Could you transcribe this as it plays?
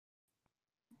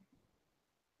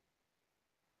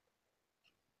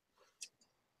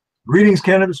Greetings,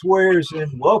 cannabis warriors,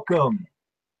 and welcome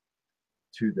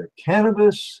to the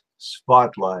Cannabis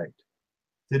Spotlight.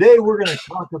 Today, we're going to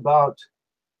talk about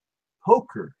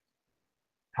poker,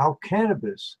 how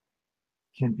cannabis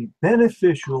can be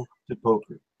beneficial to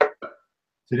poker.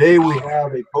 Today, we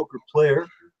have a poker player,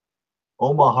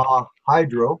 Omaha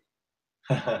Hy-dro,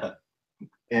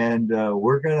 and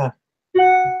Omaha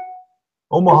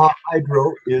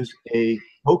Hy-dro is a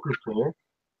poker player,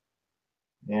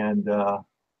 and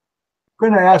I'm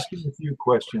going to ask him a few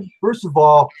questions. First of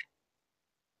all,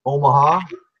 Omaha,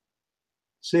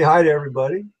 say hi to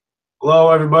everybody.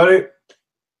 Hello, everybody.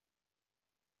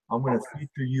 I'm going to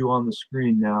feature you on the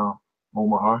screen now,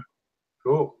 Omaha.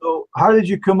 Cool. So, how did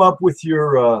you come up with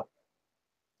your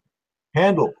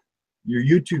handle, your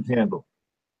YouTube handle?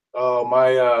 Oh,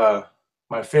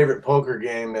 my favorite poker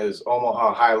game is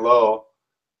Omaha High-Low,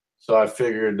 so I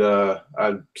figured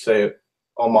I'd say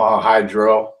Omaha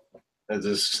Hy-dro. It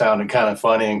just sounded kind of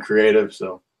funny and creative.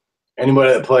 So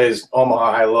anybody that plays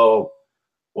Omaha High-Low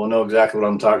will know exactly what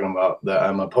I'm talking about. That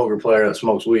I'm a poker player that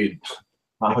smokes weed.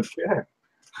 Okay.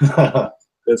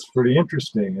 That's pretty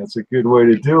interesting. That's a good way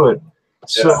to do it.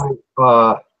 So,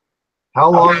 how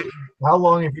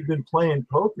long have you been playing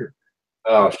poker?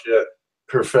 Oh shit!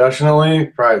 Professionally,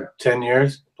 probably 10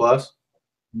 years plus.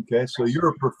 Okay, so you're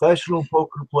a professional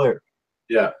poker player.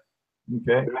 Yeah.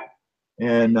 Okay,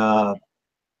 and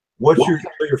what's your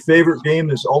favorite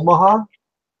game? Is Omaha?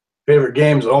 Favorite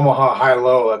game is Omaha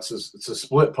High-Low. It's a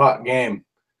split pot game,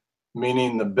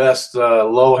 meaning the best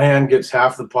low hand gets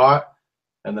half the pot,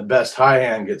 and the best high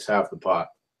hand gets half the pot.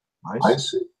 I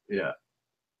see. Yeah.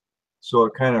 So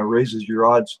it kind of raises your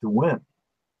odds to win.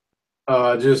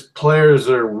 Just players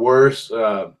are worse.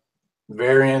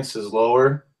 Variance is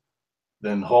lower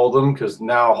than Hold'em because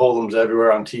now Hold'em's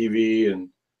everywhere on TV and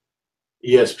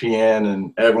ESPN,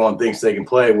 and everyone thinks they can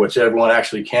play, which everyone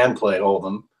actually can play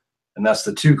Hold'em, and that's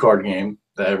the 2-card game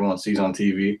that everyone sees on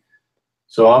TV.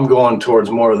 So I'm going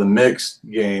towards more of the mixed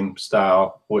game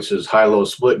style, which is high-low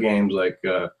split games like,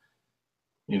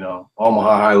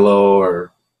 Omaha High-Low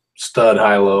or Stud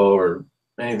High-Low or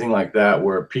anything like that,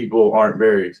 where people aren't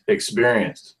very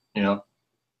experienced, I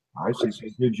see. So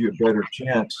it gives you a better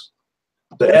chance.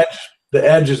 The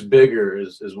edge is bigger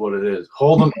is what it is.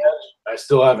 Hold'em edge, I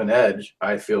still have an edge,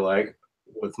 I feel like,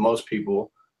 with most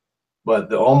people, but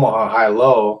the Omaha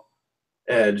High-Low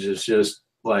edge is just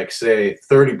like, say,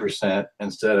 30%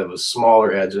 instead of a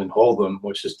smaller edge in Hold'em,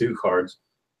 which is 2 cards,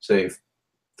 say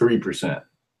 3%.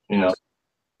 Yeah.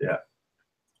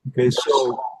 Okay,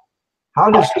 so how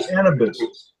does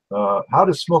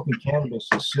smoking cannabis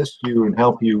assist you and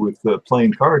help you with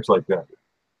playing cards like that?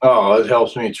 Oh, it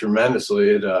helps me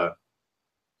tremendously.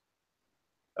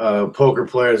 Poker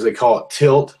players, they call it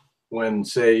tilt, when,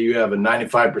 say, you have a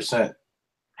 95%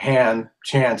 hand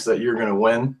chance that you're going to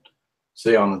win,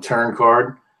 say on the turn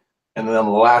card, and then on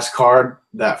the last card,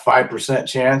 that 5%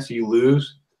 chance you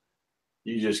lose,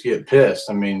 you just get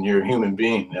pissed. I mean, you're a human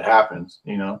being. It happens,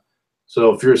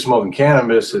 So if you're smoking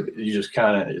cannabis, you just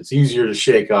it's easier to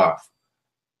shake off.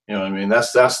 You know what I mean?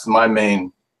 That's my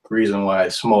main reason why I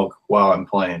smoke while I'm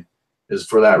playing, is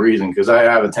for that reason, because I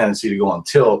have a tendency to go on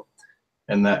tilt,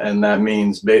 and that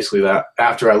means basically that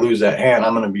after I lose that hand,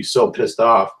 I'm going to be so pissed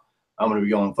off, I'm going to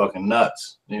be going fucking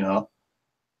nuts,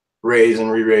 raising,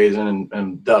 re-raising,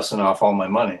 and dusting off all my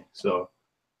money. So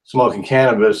smoking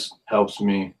cannabis helps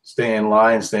me stay in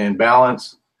line, stay in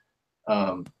balance.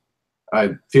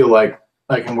 I feel like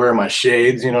I can wear my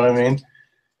shades, you know what I mean?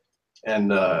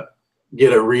 And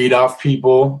get a read off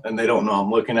people, and they don't know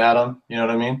I'm looking at them, you know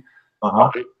what I mean?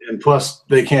 And plus,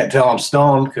 they can't tell I'm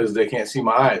stoned because they can't see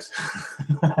my eyes.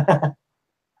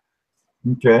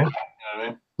 Okay. You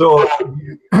know what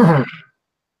I mean?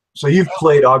 So you've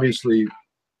played, obviously,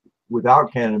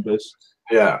 without cannabis.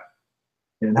 Yeah.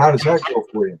 And how does that go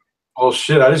for you? Oh,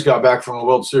 shit. I just got back from the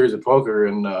World Series of Poker,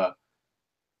 and I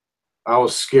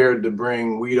was scared to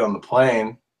bring weed on the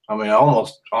plane. I mean, I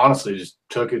almost honestly just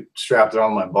took it, strapped it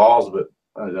on my balls, but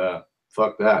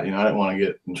fuck that. I didn't want to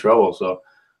get in trouble. So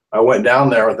I went down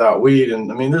there without weed.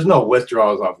 And I mean, there's no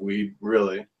withdrawals off weed,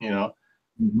 really,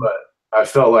 but I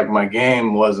felt like my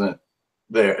game wasn't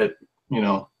there.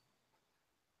 I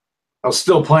was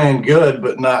still playing good,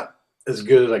 but not as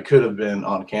good as I could have been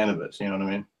on cannabis. You know what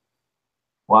I mean?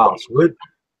 Wow. So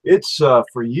it's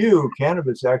for you,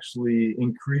 cannabis actually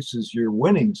increases your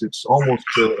winnings. It's almost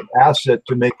an asset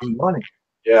to making money.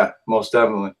 Yeah, most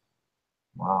definitely.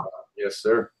 Wow. Yes,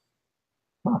 sir.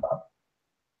 Huh.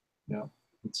 Yeah.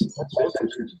 That's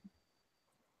interesting.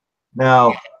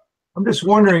 Now, I'm just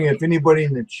wondering if anybody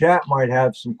in the chat might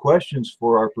have some questions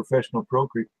for our professional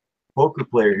poker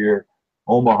player here,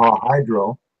 Omaha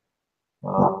Hy-dro.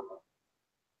 I'm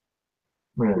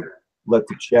going to let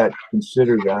the chat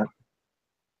consider that.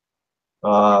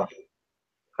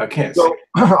 I can't So,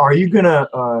 see. are you going to,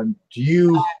 do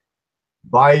you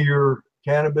buy your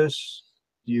cannabis?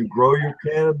 Do you grow your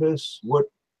cannabis? What,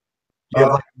 do you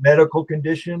have like a medical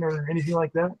condition or anything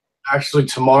like that? Actually,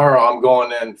 tomorrow I'm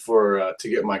going in for to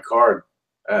get my card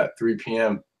at 3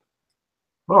 p.m.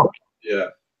 Oh, Yeah.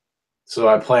 So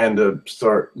I plan to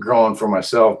start growing for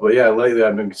myself. But yeah, lately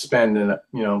I've been spending,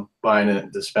 buying it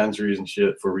at dispensaries and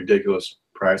shit for ridiculous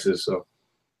prices. So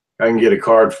I can get a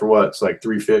card for what? It's like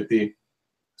 $350.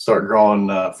 Start growing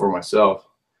for myself.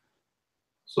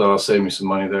 So that'll save me some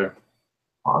money there.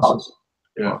 awesome.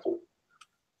 Yeah.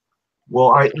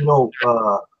 Well,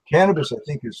 cannabis, I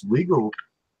think, is legal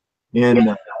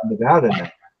in Nevada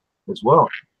now as well.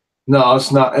 No,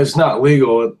 it's not. It's not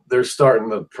legal. They're starting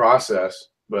the process,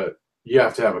 but you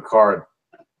have to have a card.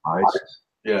 I see.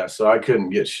 Yeah, so I couldn't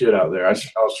get shit out there. I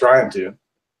was trying to.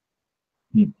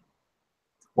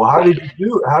 Well, how did you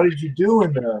do? How did you do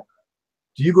in the?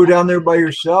 Do you go down there by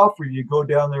yourself, or do you go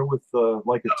down there with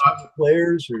like a team of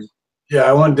players? Or Yeah,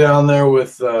 I went down there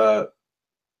with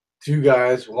two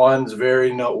guys. One's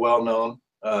very well known.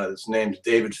 His name's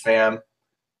David Pham.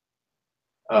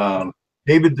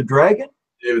 David the Dragon?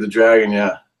 David the Dragon,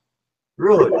 yeah.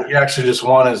 Really? He actually just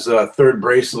won his third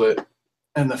bracelet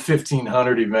in the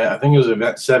 1500 event. I think it was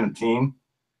event 17.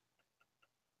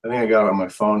 I think I got it on my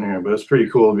phone here, but it's pretty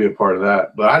cool to be a part of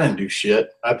that. But I didn't do shit.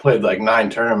 I played like 9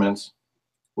 tournaments,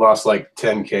 lost like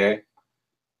 10K.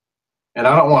 And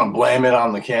I don't want to blame it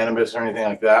on the cannabis or anything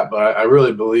like that, but I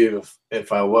really believe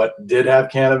if I did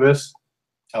have cannabis,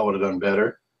 I would have done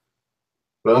better.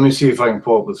 But let me see if I can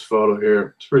pull up this photo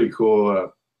here. It's pretty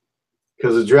cool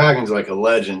because the Dragon's like a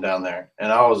legend down there.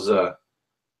 And I was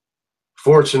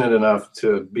fortunate enough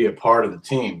to be a part of the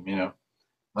team,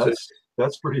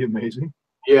 That's pretty amazing.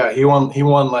 Yeah, he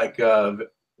won like the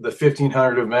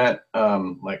 1500 event,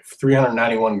 like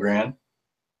 391 grand.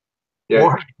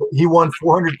 Yeah, he won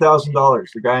 $400,000.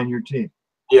 The guy on your team.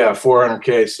 Yeah,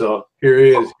 400K. So here he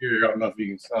is. Here, I don't know if you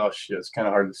can. Oh shit, it's kind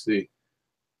of hard to see.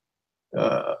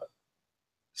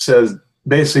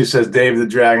 Basically says Dave the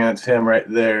Dragon. It's him right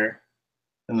there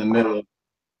in the middle.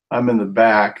 I'm in the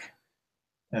back,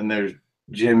 and there's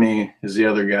Jimmy is the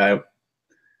other guy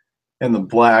in the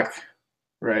black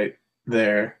right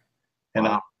there, and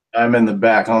I'm in the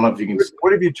back. I don't know if you can see.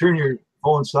 What if you turn your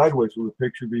phone sideways? Will the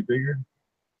picture be bigger?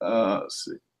 Let's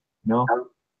see. No.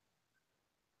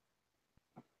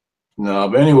 No,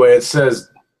 but anyway, it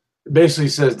basically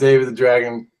says David the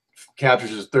Dragon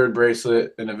captures his third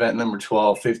bracelet in event number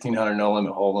 12, 1500 no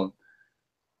limit hold'em,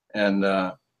 and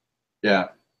yeah,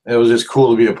 it was just cool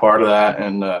to be a part of that.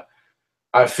 And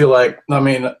I feel like,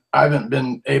 I haven't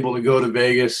been able to go to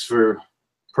Vegas for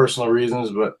personal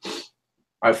reasons, but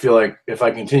I feel like if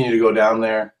I continue to go down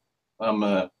there, I'm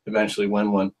gonna eventually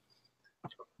win one.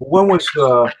 When was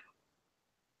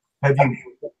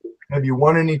have you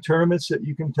won any tournaments that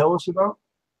you can tell us about?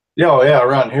 Yeah, oh, yeah,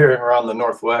 around here, around the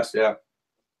Northwest, yeah.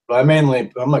 But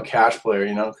I'm a cash player,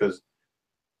 because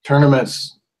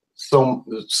tournaments, so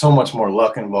much more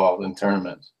luck involved in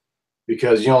tournaments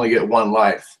because you only get one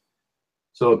life.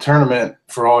 So a tournament,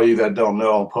 for all you that don't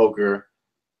know, poker,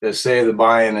 is say the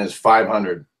buy-in is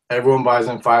 500. Everyone buys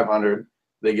in 500.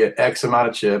 They get X amount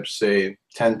of chips, say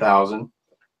 10,000,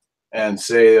 and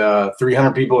say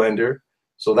 300 people enter.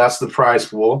 So that's the prize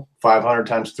pool, 500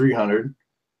 times 300.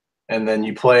 And then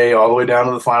you play all the way down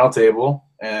to the final table,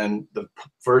 and the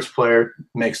first player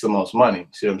makes the most money.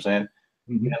 See what I'm saying?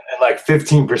 Mm-hmm. And like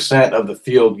 15% of the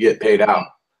field get paid out.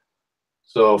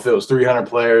 So if it was 300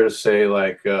 players, say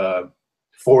like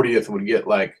 40th would get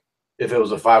like, if it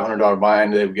was a $500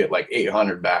 buy-in, they would get like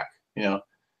 800 back, And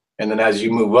then as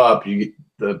you move up,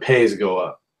 the pays go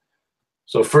up.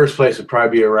 So first place would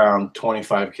probably be around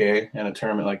 25K in a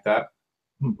tournament like that.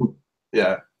 Mm-hmm.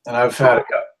 Yeah, and I've had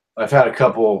a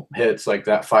couple hits like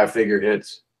that, 5-figure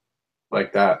hits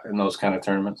like that in those kind of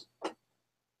tournaments.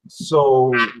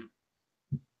 So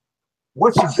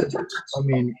what's the difference,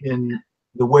 in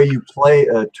the way you play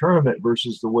a tournament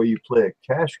versus the way you play a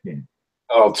cash game?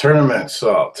 Oh, tournaments,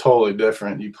 totally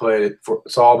different. You play it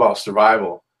it's all about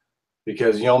survival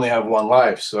because you only have one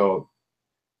life. So,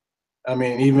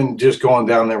 even just going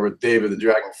down there with David the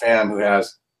Dragon Pham, who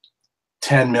has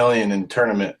 10 million in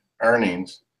tournament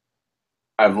earnings,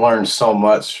 I've learned so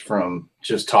much from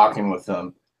just talking with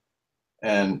them.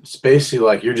 And it's basically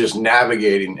like you're just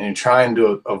navigating and trying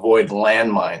to avoid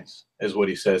landmines, is what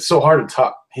he says. It's so hard to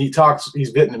talk. He's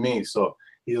Vietnamese, so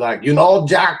he's like,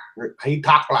 Jack, he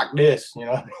talk like this,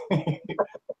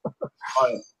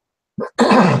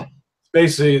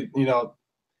 Basically,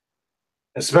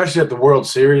 especially at the World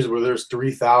Series where there's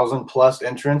 3,000 plus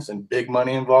entrants and big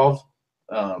money involved.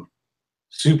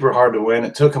 Super hard to win.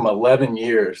 It took him 11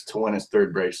 years to win his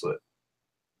 3rd bracelet.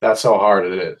 That's how hard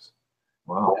it is.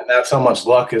 Wow. And that's how much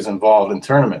luck is involved in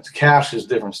tournaments. Cash is a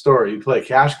different story. You play a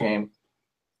cash game,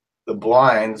 the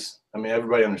blinds, I mean,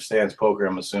 everybody understands poker,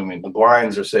 I'm assuming. The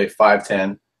blinds are, say,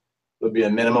 510. There'll be a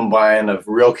minimum buy-in of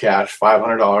real cash,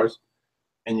 $500,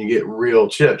 and you get real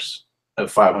chips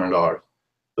of $500.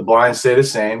 The blinds stay the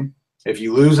same. If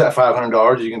you lose that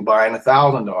 $500, you can buy in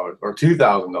 $1,000 or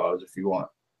 $2,000 if you want.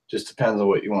 Just depends on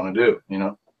what you want to do, you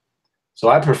know. So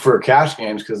I prefer cash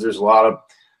games because there's a lot of,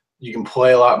 you can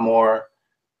play a lot more,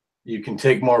 you can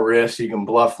take more risks, you can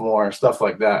bluff more, stuff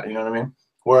like that, you know what I mean?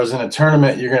 Whereas in a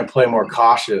tournament, you're going to play more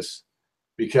cautious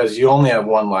because you only have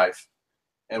one life.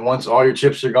 And once all your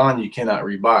chips are gone, you cannot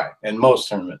rebuy in most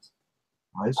tournaments.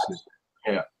 I see.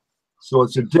 Yeah. So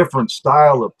it's a different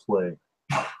style of play.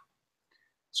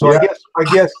 So Yeah. I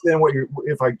guess then what you're,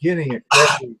 if I'm getting it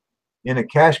correctly, in a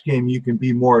cash game you can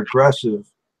be more aggressive,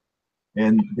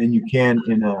 and than you can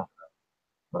in a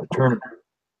tournament.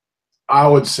 I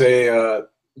would say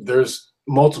there's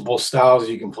multiple styles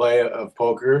you can play of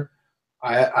poker.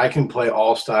 I can play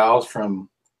all styles from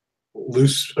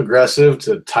loose aggressive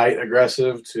to tight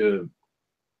aggressive to,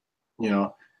 you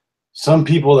know, some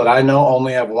people that I know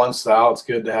only have one style. It's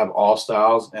good to have all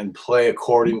styles and play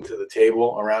according to the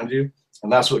table around you.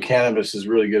 And that's what cannabis is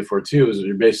really good for too, is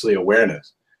you're basically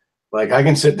awareness. Like I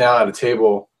can sit down at a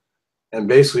table and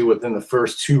basically within the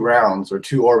first 2 rounds or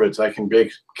 2 orbits, I can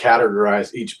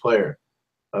categorize each player.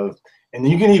 And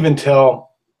you can even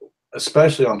tell,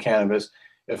 especially on cannabis,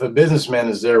 if a businessman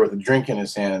is there with a drink in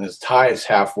his hand and his tie is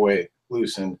halfway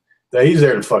loosened, that he's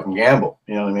there to fucking gamble,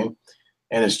 you know what I mean?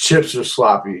 And his chips are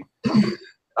sloppy.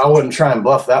 I wouldn't try and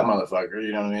bluff that motherfucker,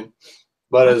 you know what I mean?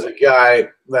 But as a guy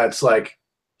that's like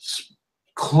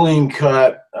clean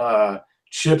cut,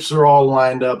 chips are all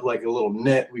lined up like a little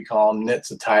nit, we call them.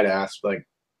 Nit's a tight ass, like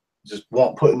just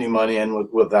won't put any money in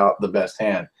without the best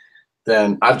hand.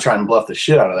 Then I'd try and bluff the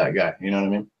shit out of that guy, you know what I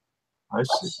mean? I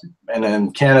see. And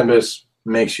then cannabis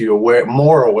makes you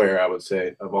more aware, I would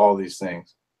say, of all these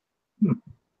things.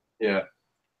 Yeah.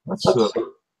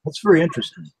 That's very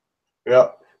interesting. Yeah.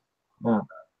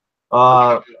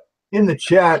 Yeah. In the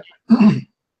chat,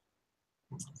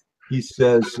 he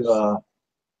says,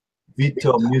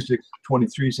 Vito Music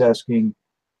 23 is asking,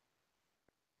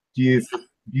 do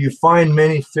you find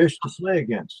many fish to play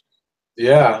against?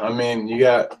 Yeah, I mean,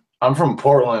 I'm from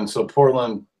Portland, so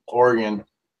Portland, Oregon,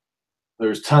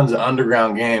 there's tons of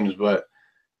underground games, but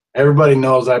everybody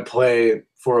knows I play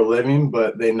for a living,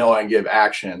 but they know I give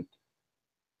action.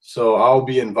 So I'll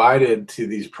be invited to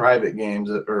these private games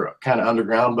that are kind of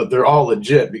underground, but they're all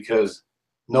legit because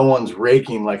no one's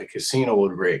raking like a casino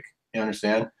would rake. You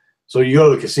understand? So you go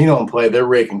to the casino and play, they're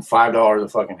raking $5 a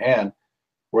fucking hand.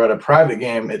 Where at a private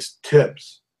game, it's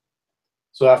tips.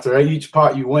 So after each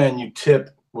pot you win, you tip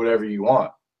whatever you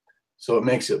want. So it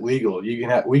makes it legal.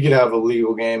 We could have a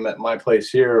legal game at my place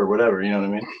here or whatever, you know what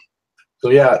I mean? So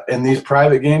yeah, in these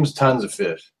private games, tons of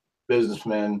fish.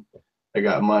 Businessmen, they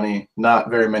got money,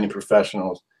 not very many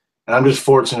professionals. And I'm just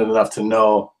fortunate enough to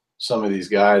know some of these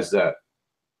guys that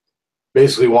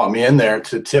basically want me in there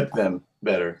to tip them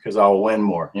better because I'll win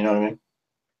more. You know what I mean?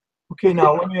 Okay,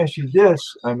 now let me ask you this.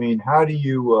 I mean, how do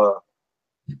you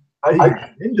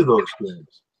get into those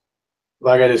games?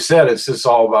 Like I just said, it's just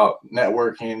all about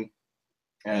networking.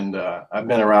 And I've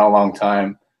been around a long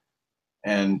time.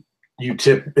 And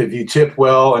if you tip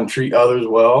well and treat others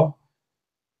well,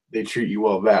 they treat you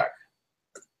well back.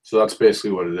 So that's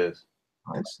basically what it is.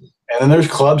 I see. And then there's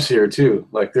clubs here too.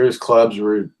 Like there's clubs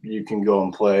where you can go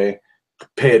and play,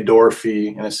 pay a door fee,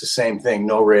 and it's the same thing.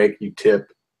 No rake, you tip,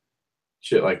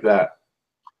 shit like that.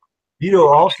 Vito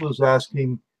also is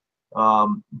asking,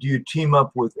 do you team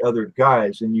up with other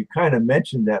guys? And you kind of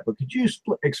mentioned that, but could you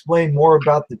explain more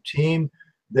about the team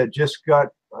that just got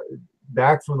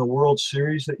back from the World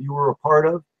Series that you were a part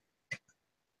of?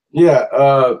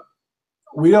 Yeah,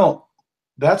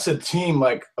 that's a team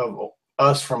like of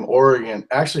us from Oregon.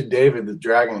 Actually, David the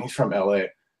Dragon, he's from LA.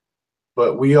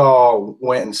 But we all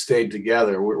went and stayed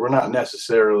together. We're not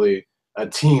necessarily a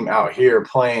team out here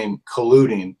playing,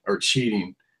 colluding, or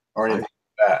cheating, or anything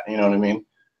like that. You know what I mean?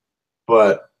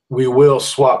 But we will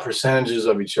swap percentages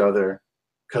of each other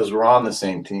because we're on the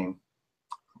same team.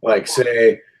 Like,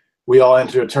 say we all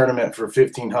enter a tournament for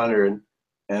 1,500,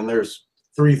 and there's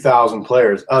 3,000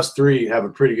 players. Us three have a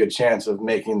pretty good chance of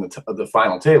making the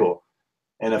final table.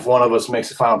 And if one of us makes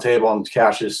the final table and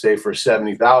cashes, say, for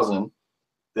 70,000,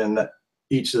 then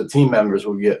each of the team members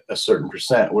will get a certain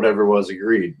percent, whatever was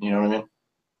agreed. You know what I mean?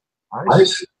 I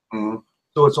see. Mm-hmm.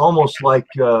 So it's almost like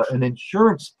an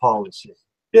insurance policy.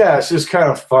 Yeah, it's just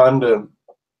kind of fun to,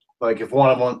 like, if one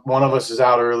of us is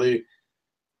out early,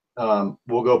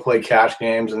 we'll go play cash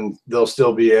games and they'll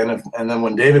still be in. And then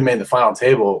when David made the final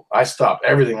table, I stopped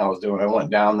everything I was doing. I went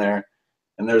down there,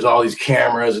 and there's all these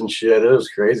cameras and shit. It was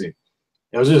crazy.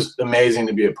 It was just amazing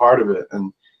to be a part of it.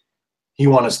 And he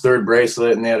won his 3rd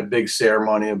bracelet, and they had a big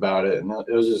ceremony about it, and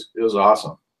it was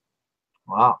awesome.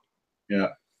 Wow. Yeah.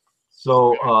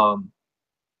 So,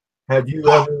 have you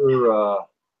ever?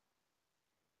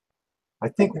 I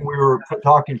think when we were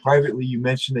talking privately, you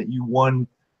mentioned that you won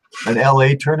an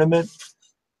LA tournament.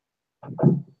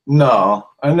 No,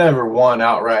 I never won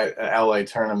outright an LA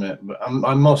tournament, but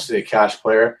I'm mostly a cash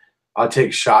player. I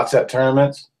take shots at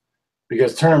tournaments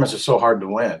because tournaments are so hard to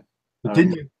win. But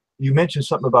didn't you mentioned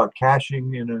something about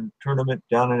cashing in a tournament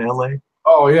down in LA?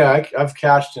 Oh yeah, I've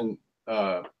cashed in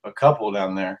a couple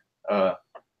down there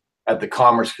at the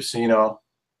Commerce Casino,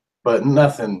 but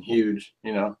nothing huge.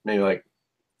 You know, maybe like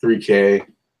 $3K.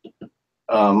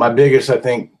 My biggest, I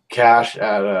think, cash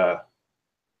at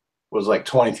was like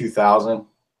 22,000.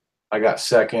 I got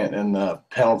second in the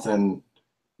Pendleton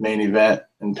main event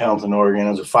in Pendleton, Oregon. It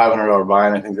was a $500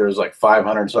 buy-in. I think there was like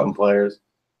 500 something players.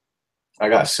 I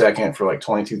got second for like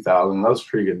 22,000. That was a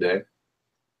pretty good day.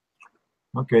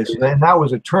 Okay, so then that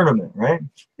was a tournament, right?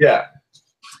 Yeah,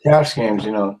 cash games.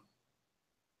 You know.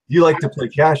 You like to play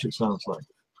cash, it sounds like.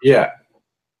 Yeah,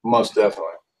 most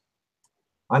definitely.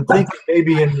 I'm thinking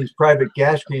maybe in these private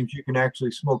cash games you can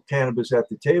actually smoke cannabis at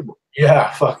the table.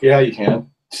 Yeah, fuck yeah, you can.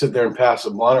 Sit there and pass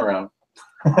a blunt around.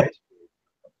 I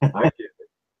get it.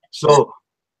 So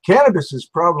cannabis is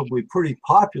probably pretty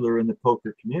popular in the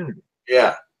poker community.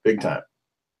 Yeah, big time.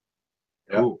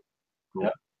 Yeah. Cool. Yeah.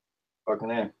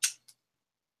 Fucking A.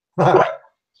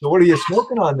 So what are you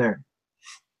smoking on there?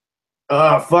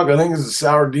 Fuck, I think it's a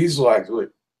sour diesel, actually.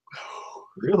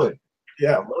 Really?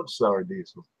 Yeah. I love sour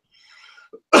diesel.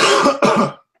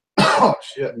 Oh,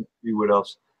 shit. Let's see what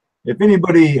else. If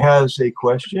anybody has a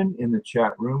question in the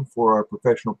chat room for our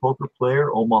professional poker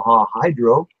player, Omaha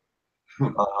Hy-dro,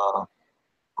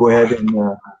 go ahead and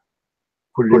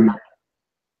put it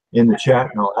in the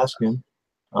chat, and I'll ask him.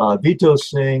 Vito's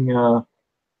saying,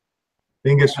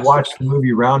 Bingus, watch the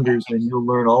movie Rounders, and you'll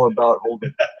learn all about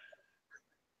holding.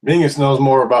 Bingus knows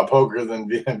more about poker than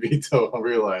Vito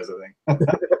realize, I think.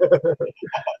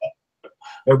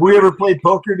 Have we ever played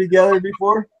poker together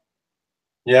before?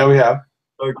 Yeah, we have.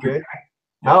 Okay.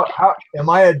 How am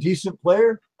I a decent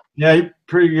player? Yeah, you're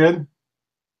pretty good.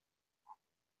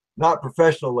 Not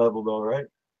professional level though, right?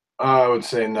 I would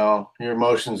say no. Your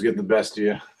emotions get the best of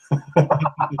you.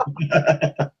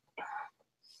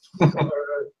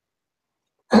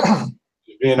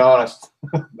 Just being honest.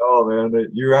 No, man,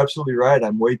 you're absolutely right.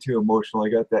 I'm way too emotional. I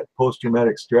got that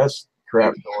post-traumatic stress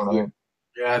crap going on.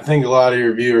 Yeah, I think a lot of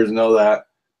your viewers know that.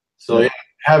 So yeah,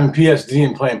 having PSD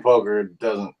and playing poker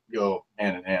doesn't go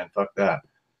hand in hand. Fuck that.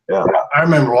 Yeah. I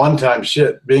remember one time,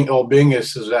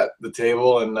 Bingus was at the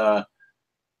table, and there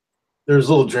was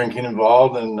a little drinking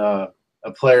involved, and a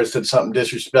player said something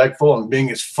disrespectful, and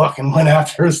Bingus fucking went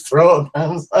after his throat. I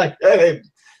was like, hey,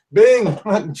 Bing,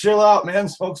 chill out, man.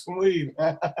 Smoke some weed.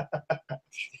 Well,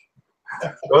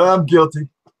 I'm guilty.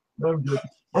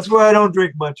 That's why I don't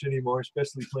drink much anymore,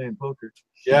 especially playing poker.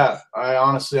 Yeah,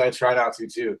 I try not to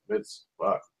too. It's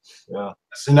fuck. Yeah.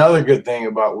 That's another good thing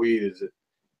about weed is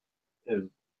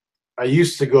I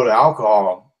used to go to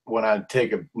alcohol when I'd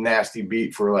take a nasty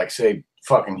beat for, like, say,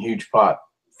 fucking huge pot,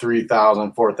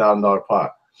 $3,000, $4,000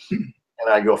 pot. And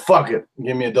I go, fuck it,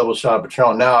 give me a double shot of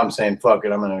Patron. Now I'm saying, fuck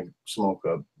it, I'm going to smoke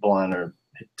a blunt or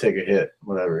take a hit,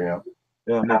 whatever, you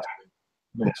know.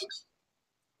 Yeah,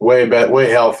 Way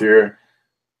healthier.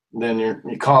 Then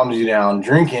it calms you down.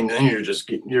 Drinking, then you're just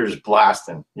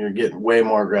blasting. You're getting way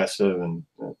more aggressive, and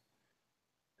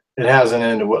it has an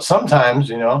end to what sometimes,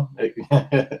 you know,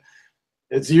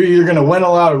 it's you're going to win a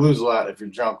lot or lose a lot if you're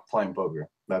drunk playing poker.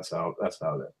 That's how it is.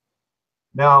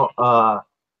 Now, have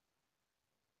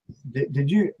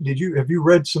you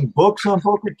read some books on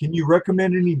poker? Can you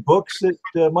recommend any books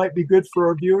that might be good for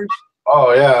our viewers?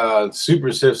 Oh yeah,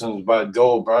 Super Systems by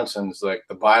Dole Brunson's like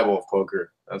the Bible of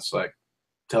poker. That's like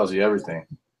tells you everything.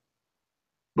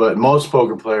 But most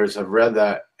poker players have read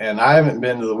that, and I haven't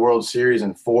been to the World Series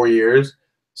in 4 years.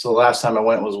 So the last time I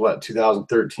went was what,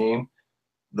 2013.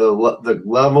 The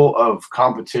level of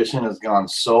competition has gone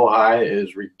so high, it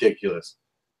is ridiculous.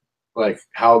 Like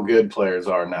how good players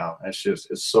are now. It's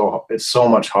so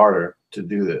much harder to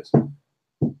do this.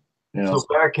 You know? So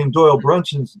back in Doyle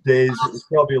Brunson's days, it was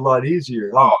probably a lot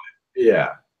easier. Oh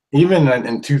yeah, even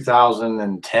in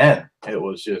 2010, it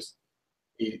was just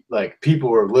like people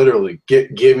were literally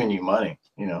giving you money.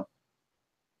 you know.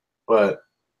 But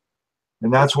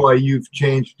And that's why you've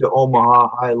changed to Omaha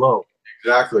Hy-Low.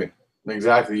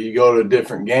 exactly. You go to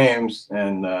different games,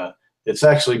 and it's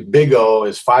actually Big O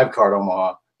is 5-card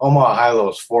Omaha. Omaha Hy-Low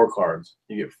is 4 cards.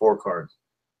 You get 4 cards.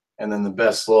 And then the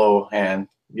best low hand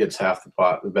gets half the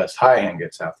pot. The best high hand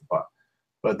gets half the pot.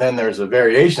 But then there's a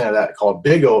variation of that called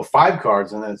Big O, 5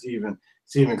 cards, and then it's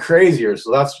even crazier.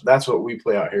 So that's what we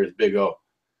play out here is Big O.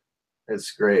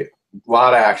 It's great. A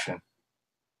lot of action.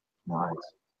 Nice.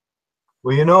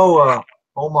 Well, you know,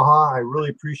 Omaha, I really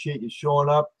appreciate you showing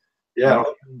up. Yeah.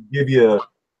 Give you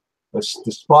the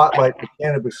spotlight, the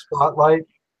cannabis spotlight.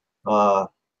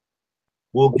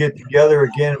 We'll get together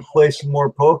again and play some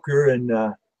more poker. And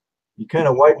you kind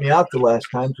of wiped me out the last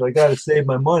time, so I got to save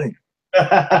my money.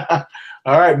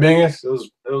 All right, Bingus.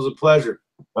 It was a pleasure.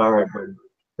 All right, buddy.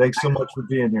 Thanks so much for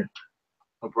being here.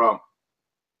 No problem.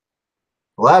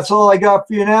 Well, that's all I got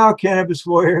for you now, Cannabis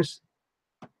Warriors.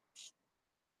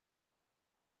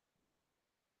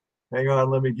 Hang on,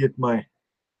 let me get my,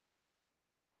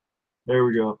 there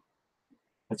we go.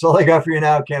 That's all I got for you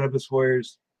now, Cannabis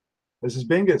Warriors. This is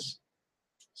Bingus,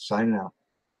 signing out.